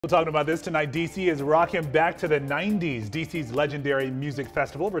We're talking about this tonight. DC is rocking back to the 90s. DC's legendary music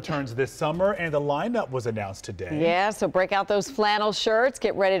festival returns this summer, and the lineup was announced today. Yeah, so break out those flannel shirts,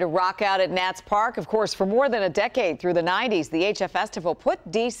 get ready to rock out at Nats Park. Of course, for more than a decade through the 90s, the HFStival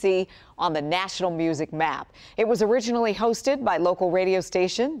put DC on the national music map. It was originally hosted by local radio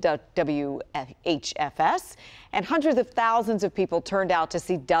station WHFS, and hundreds of thousands of people turned out to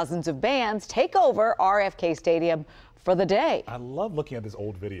see dozens of bands take over RFK Stadium for the day. I love looking at this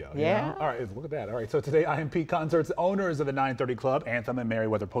old video. Yeah. You know? All right, look at that. All right, so today IMP Concerts owners of the 930 Club, Anthem and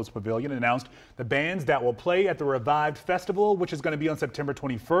Merriweather Post Pavilion announced the bands that will play at the revived festival, which is going to be on September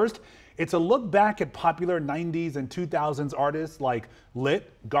 21st. It's a look back at popular 90s and 2000s artists like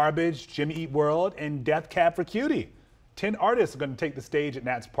Lit, Garbage, Jimmy Eat World, and Death Cab for Cutie. 10 artists are going to take the stage at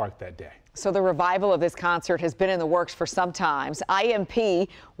Nats Park that day. So the revival of this concert has been in the works for some time. IMP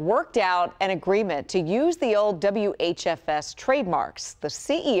worked out an agreement to use the old WHFS trademarks. The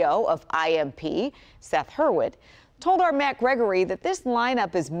CEO of IMP, Seth Hurwitz, told our Matt Gregory that this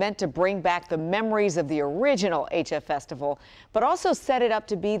lineup is meant to bring back the memories of the original HFStival, but also set it up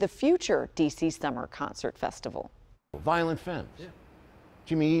to be the future DC Summer Concert Festival. Violent Femmes,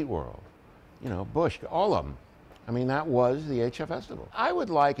 Jimmy Eat World, Bush, all of them. I mean, that was the HFStival. I would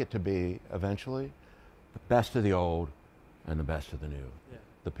like it to be, eventually, the best of the old and the best of the new. Yeah.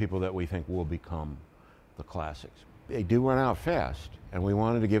 The people that we think will become the classics. They do run out fast, and we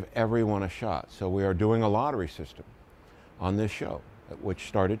wanted to give everyone a shot. So we are doing a lottery system on this show, which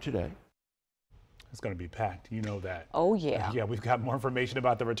started today. It's going to be packed. You know that. Oh, yeah. Yeah, we've got more information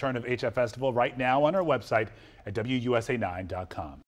about the return of HFStival right now on our website at WUSA9.com.